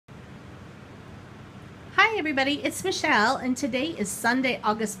Hi everybody, it's Michelle and today is Sunday,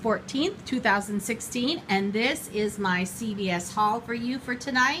 August 14th, 2016, and this is my CVS haul for you for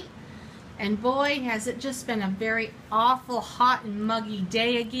tonight. And boy, has it just been a very awful hot and muggy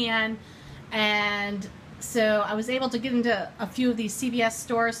day again. And so I was able to get into a few of these CVS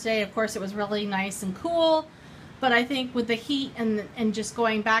stores today. Of course, it was really nice and cool, but I think with the heat and just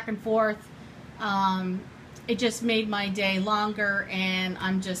going back and forth, it just made my day longer, and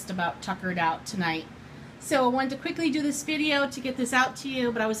I'm just about tuckered out tonight. So I wanted to quickly do this video to get this out to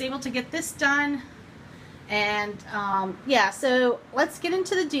you, but I was able to get this done. And yeah, so let's get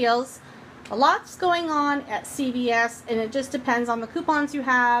into the deals. A lot's going on at CVS, and it just depends on the coupons you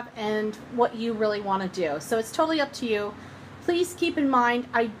have and what you really want to do. So it's totally up to you. Please keep in mind,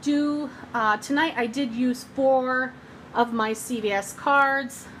 tonight I did use 4 of my CVS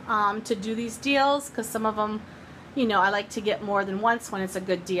cards to do these deals, because some of them, you know, I like to get more than once when it's a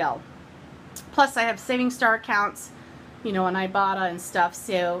good deal. Plus, I have Savings Star accounts, you know, and Ibotta and stuff.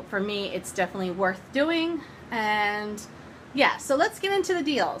 So for me, it's definitely worth doing. And yeah, so let's get into the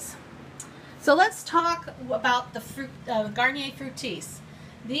deals. So let's talk about the Garnier Fructis.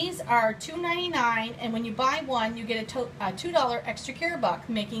 These are $2.99, and when you buy one, you get a $2 extra care buck,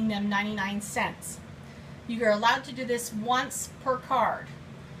 making them 99 cents. You're allowed to do this once per card.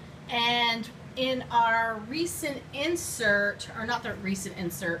 And in our recent insert, or not the recent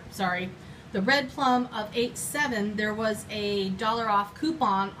insert, sorry, the Red Plum of 8.7, there was a $1 off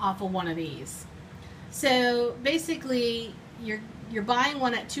coupon off of one of these. So basically, you're buying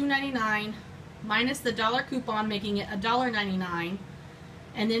one at $2.99 minus the $1 coupon, making it $1.99,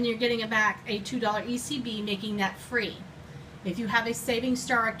 and then you're getting it back a $2 ECB, making that free. If you have a Savings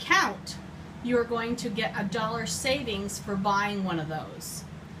Star account, you're going to get a $1 savings for buying one of those.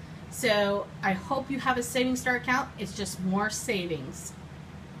 So I hope you have a Savings Star account. It's just more savings.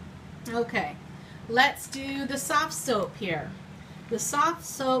 Okay, let's do the soft soap here. The soft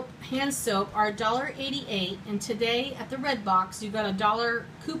soap, hand soap, are $1.88, and today at the Red Box you got a $1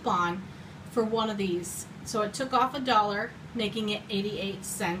 coupon for one of these. So it took off $1, making it 88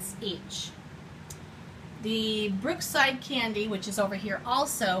 cents each. The Brookside candy, which is over here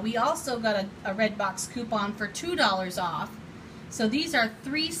also, we also got a Red Box coupon for $2 off. So these are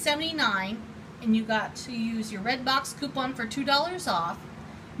 $3.79, and you got to use your Red Box coupon for $2 off,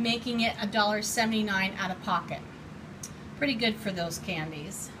 making it $1.79 out of pocket. Pretty good for those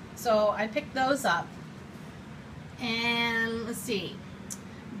candies. So I picked those up. And let's see.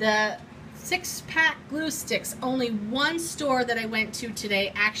 The 6-pack glue sticks, only one store that I went to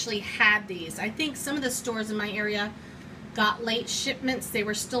today actually had these. I think some of the stores in my area got late shipments. They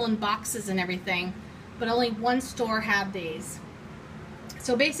were still in boxes and everything, but only one store had these.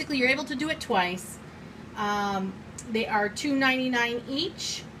 So basically you're able to do it twice. They are $2.99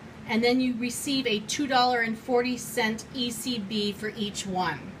 each, and then you receive a $2.40 ECB for each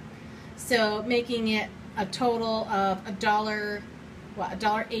one. So making it a total of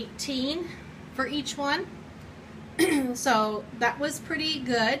 $1.18 for each one. So that was pretty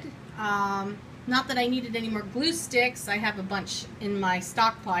good. Not that I needed any more glue sticks. I have a bunch in my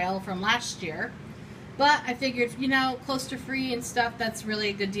stockpile from last year. But I figured, you know, close to free and stuff, that's really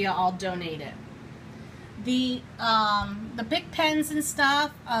a good deal. I'll donate it. The Bic pens and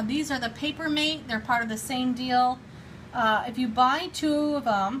stuff, these are the Papermate. They're part of the same deal. If you buy 2 of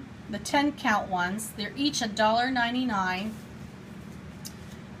them, the 10 count ones, they're each $1.99.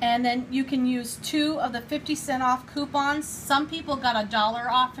 And then you can use 2 of the 50-cent off coupons. Some people got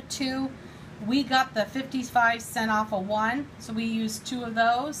 $1 off of 2. We got the 55-cent off of 1, so we used 2 of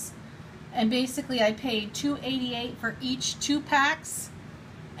those. And basically I paid $2.88 for each 2 packs.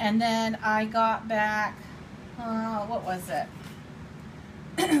 And then I got back, what was it?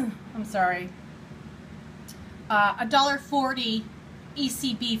 I'm sorry. $1.40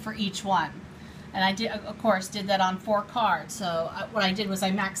 ECB for each one. And I did, of course, did that on 4 cards. So what I did was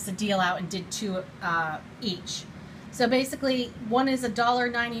I maxed the deal out and did 2 each. So basically, one is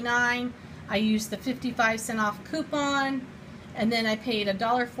 $1.99. I used the 55-cent off coupon, and then I paid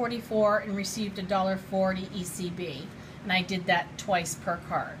 $1.44 and received $1.40 ECB. And I did that twice per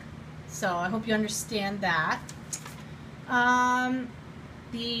card. So I hope you understand that.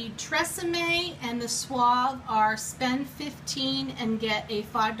 The Tresemme and the Suave are spend $15 and get a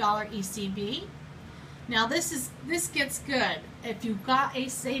 $5 ECB. Now this gets good. If you've got a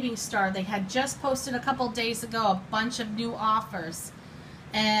Savings Star, they had just posted a couple days ago a bunch of new offers,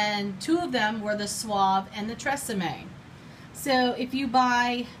 and 2 of them were the Suave and the Tresemme. So if you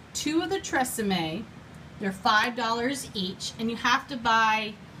buy 2 of the Tresemme, they're $5 each, and you have to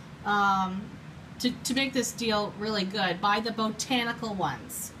buy to make this deal really good, buy the botanical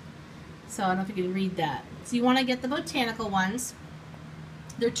ones. So I don't know if you can read that. So you want to get the botanical ones.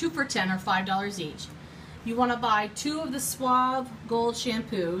 They're 2 for $10 or $5 each. You want to buy 2 of the Suave Gold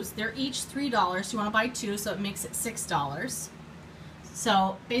shampoos. They're each $3. You want to buy 2, so it makes it $6.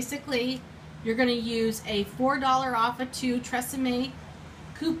 So basically, you're going to use a $4 off a 2 Tresemme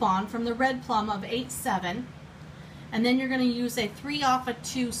coupon from the Red Plum of 8.7. And then you're going to use a 3 off a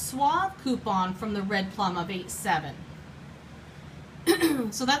 2 Suave coupon from the Red Plum of 8.7.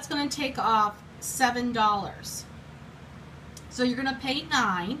 So that's going to take off $7. So you're going to pay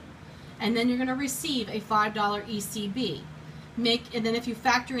 $9, and then you're going to receive a $5 ECB. And then if you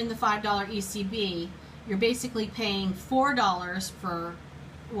factor in the $5 ECB, you're basically paying $4 for,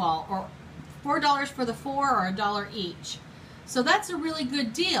 well, or $4 for the 4 or $1 each. So that's a really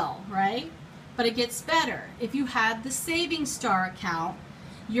good deal, right? But it gets better. If you have the Savings Star account,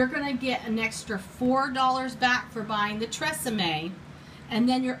 you're going to get an extra $4 back for buying the Tresemme, and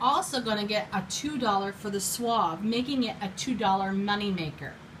then you're also going to get a $2 for the Suave, making it a $2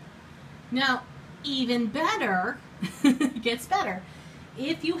 moneymaker. Now, even better, it gets better.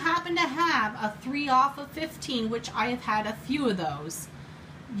 If you happen to have a 3 off of 15, which I have had a few of those,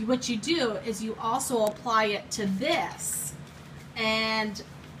 what you do is you also apply it to this. And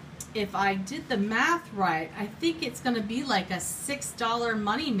if I did the math right, I think it's going to be like a $6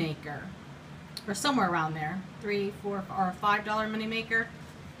 moneymaker, or somewhere around there. 3, 4, or $5 moneymaker.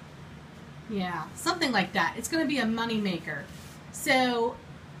 Yeah, something like that. It's going to be a moneymaker. So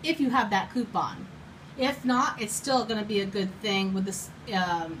if you have that coupon. If not, it's still going to be a good thing with this,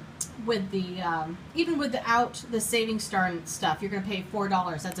 even without the Savings Star and stuff. You're going to pay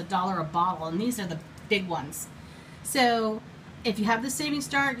 $4. That's $1 a bottle, and these are the big ones. So if you have the Savings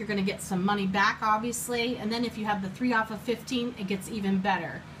Star, you're going to get some money back, obviously. And then if you have the 3 off of 15, it gets even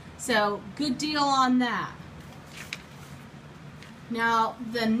better. So good deal on that. Now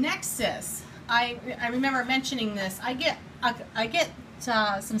the Nexus, I remember mentioning this. I get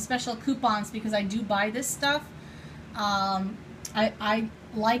some special coupons because I do buy this stuff. I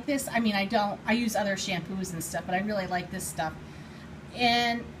like this. I mean, I use other shampoos and stuff, but I really like this stuff.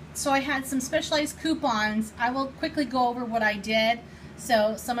 And so I had some specialized coupons. I will quickly go over what I did,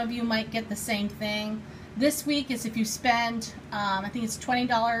 so some of you might get the same thing. This week is if you spend, I think it's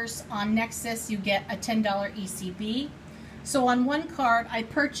 $20 on Nexus, you get a $10 ECB. So on one card, I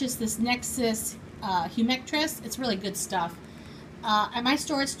purchased this Nexus Humectress. It's really good stuff. At my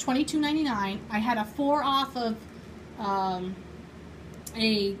store, it's $22.99. I had a 4 off of I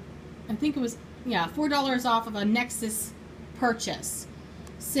think it was, yeah, $4 off of a Nexus purchase.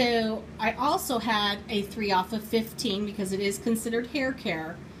 So I also had a 3 off of 15 because it is considered hair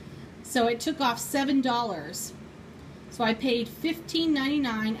care. So it took off $7. So I paid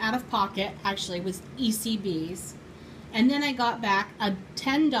 $15.99 out of pocket, actually it was ECBs. And then I got back a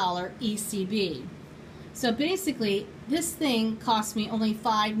 $10 ECB. So basically, this thing cost me only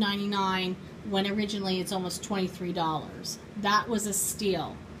 $5.99 when originally it's almost $23. That was a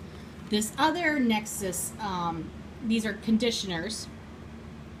steal. This other Nexus, these are conditioners.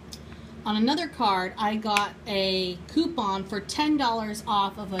 On another card, I got a coupon for $10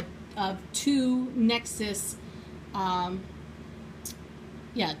 off of 2 Nexus,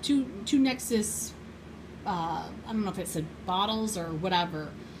 two Nexus, I don't know if it said bottles or whatever.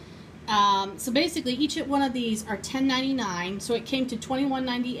 So basically, each one of these are $10.99, so it came to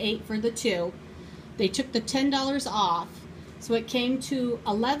 $21.98 for the 2. They took the $10 off, so it came to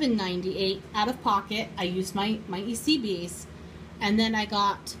 $11.98 out of pocket. I used my ECBs, and then I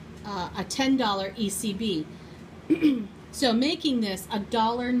got a $10 ECB. So making this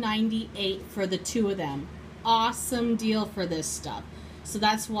 $1.98 for the 2 of them. Awesome deal for this stuff. So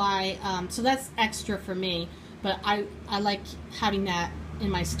that's why, so that's extra for me, but I like having that in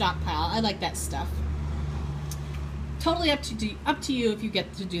my stockpile. I like that stuff. Totally up to you if you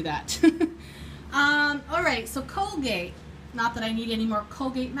get to do that. All right, so Colgate. Not that I need any more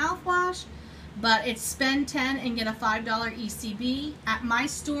Colgate mouthwash, but it's spend 10 and get a $5 ECB. At my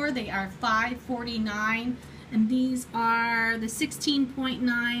store, they are $5.49, and these are the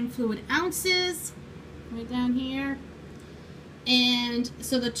 16.9 fluid ounces, right down here. And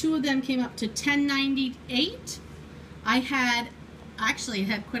so the 2 of them came up to $10.98. I actually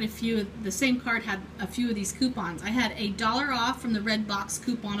had quite a few. The same card had a few of these coupons. I had a $1 off from the Red Box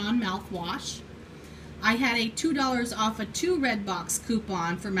coupon on mouthwash. I had a $2 off a 2 Red Box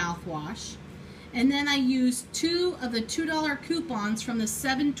coupon for mouthwash. And then I used 2 of the $2 coupons from the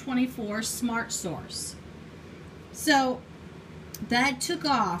 724 Smart Source. So that took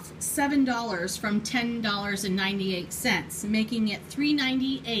off $7 from $10.98, making it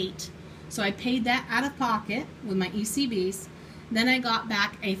 $3.98. So I paid that out of pocket with my ECBs. Then I got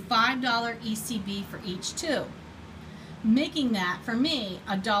back a $5 ECB for each two, making that, for me,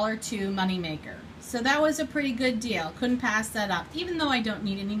 a $1.02 moneymaker. So that was a pretty good deal. Couldn't pass that up. Even though I don't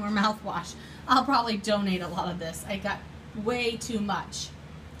need any more mouthwash, I'll probably donate a lot of this. I got way too much.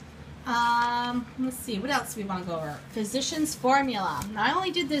 Let's see, what else do we want to go over? Physicians Formula. Now, I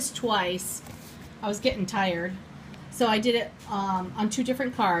only did this twice. I was getting tired. So I did it on 2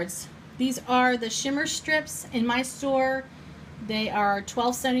 different cards. These are the shimmer strips in my store. They are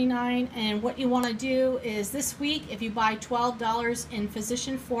 $12.79, and what you want to do is this week, if you buy $12 in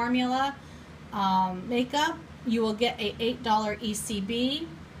Physician Formula makeup, you will get a $8 ECB.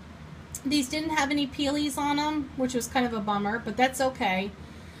 These didn't have any peelies on them, which was kind of a bummer, but that's okay.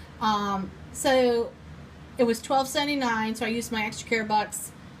 So it was $12.79, so I used my extra care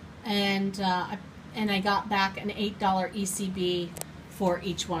bucks, and I got back an $8 ECB for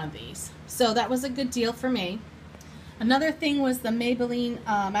each one of these. So that was a good deal for me. Another thing was the Maybelline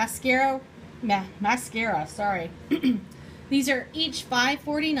mascara, sorry. These are each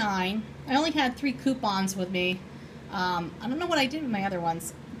 $5.49. I only had 3 coupons with me. I don't know what I did with my other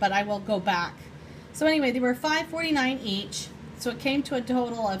ones, but I will go back. So anyway, they were $5.49 each, so it came to a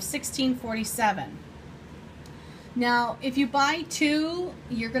total of $16.47. Now, if you buy 2,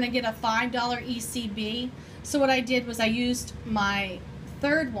 you're going to get a $5 ECB. So what I did was I used my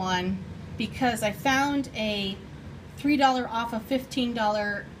third one because I found a $3 off a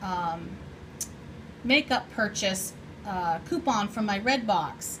 $15 makeup purchase coupon from my red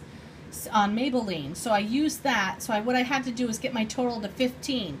box on Maybelline. So I used that. So what I had to do was get my total to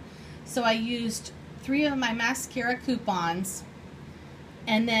 15. So I used 3 of my mascara coupons,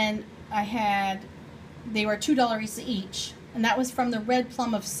 and then they were $2 each, and that was from the red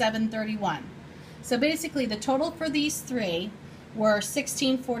plum of $7.31. So basically the total for these 3 were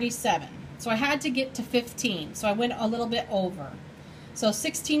 $16.47. So I had to get to 15, so I went a little bit over. So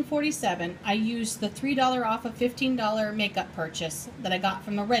 $16.47, I used the $3 off a $15 makeup purchase that I got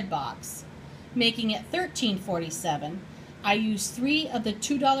from the red box, making it $13.47. I used 3 of the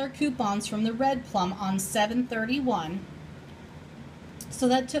 $2 coupons from the red plum on $7.31. So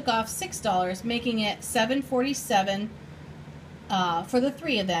that took off $6, making it $7.47 for the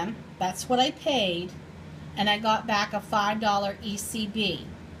 3 of them. That's what I paid, and I got back a $5 ECB.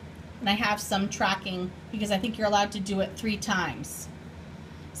 And I have some tracking because I think you're allowed to do it 3 times.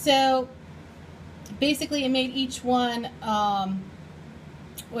 So basically, it made each one,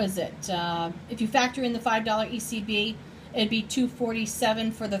 what is it? If you factor in the $5 ECB, it'd be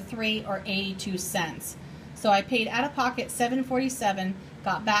 $2.47 for the 3, or 82 cents. So I paid out of pocket $7.47,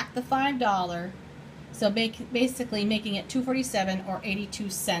 got back the $5, so basically making it $2.47 or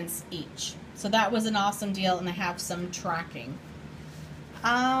 82 cents each. So that was an awesome deal, and I have some tracking.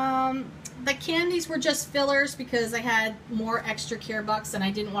 The candies were just fillers because I had more extra care bucks and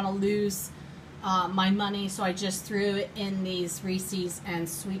I didn't want to lose my money, so I just threw it in these Reese's and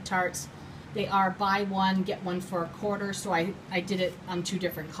Sweet Tarts. They are buy one, get one for a quarter, so I did it on 2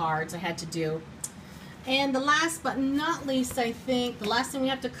 different cards I had to do. And the last but not least, I think, the last thing we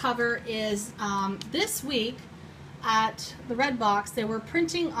have to cover is this week at the Red Box, they were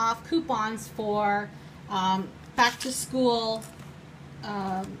printing off coupons for back to school,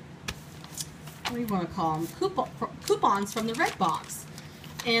 what do you want to call them? Coupons from the Red Box.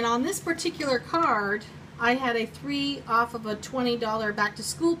 And on this particular card, I had a 3 off of a $20 back to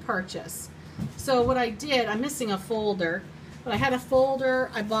school purchase. So what I did, I'm missing a folder, but I had a folder.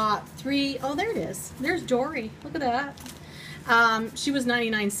 I bought 3. Oh, there it is. There's Dory. Look at that. She was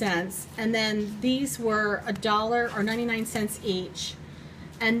 99 cents. And then these were $1 or 99 cents each.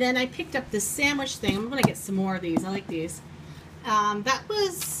 And then I picked up this sandwich thing. I'm going to get some more of these. I like these. That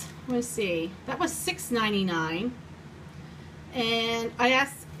was, let's see, that was $6.99. And I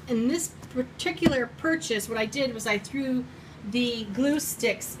asked, in this particular purchase, what I did was I threw the glue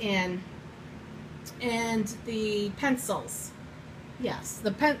sticks in and the pencils. Yes,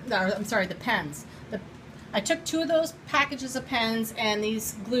 the pens. I took 2 of those packages of pens and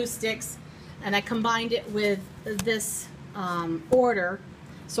these glue sticks, and I combined it with this order,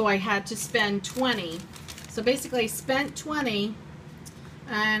 so I had to spend 20. So basically I spent 20,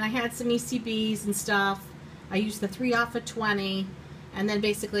 and I had some ECBs and stuff. I used the 3 off of 20, and then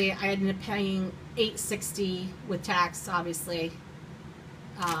basically I ended up paying $8.60 with tax, obviously.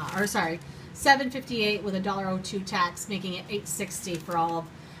 Or sorry, $7.58 with a $1.02 tax, making it $8.60 for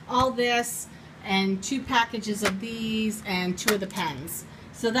all this, and 2 packages of these and 2 of the pens.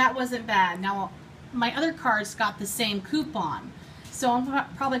 So that wasn't bad. Now my other cards got the same coupon. So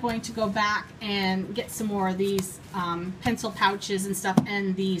I'm probably going to go back and get some more of these pencil pouches and stuff,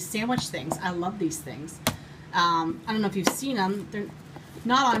 and these sandwich things. I love these things. I don't know if you've seen them. They're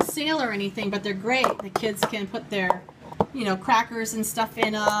not on sale or anything, but they're great. The kids can put their, you know, crackers and stuff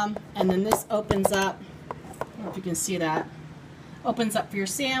in them, and then this opens up. I don't know if you can see that. Opens up for your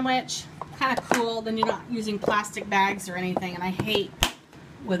sandwich. Kind of cool. Then you're not using plastic bags or anything, and I hate,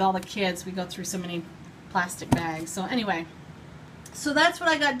 with all the kids, we go through so many plastic bags. So anyway, so that's what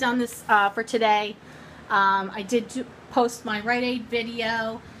I got done this for today. I did post my Rite Aid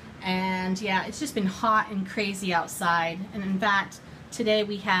video, and yeah, it's just been hot and crazy outside. And in fact, today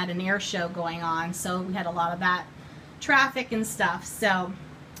we had an air show going on, so we had a lot of that traffic and stuff. So,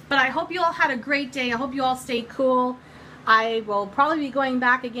 but I hope you all had a great day. I hope you all stayed cool. I will probably be going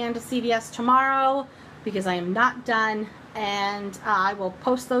back again to CVS tomorrow because I am not done, and I will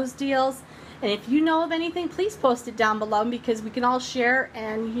post those deals. And if you know of anything, please post it down below because we can all share,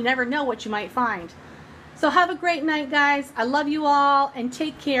 and you never know what you might find. So have a great night, guys. I love you all, and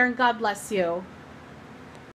take care, and God bless you.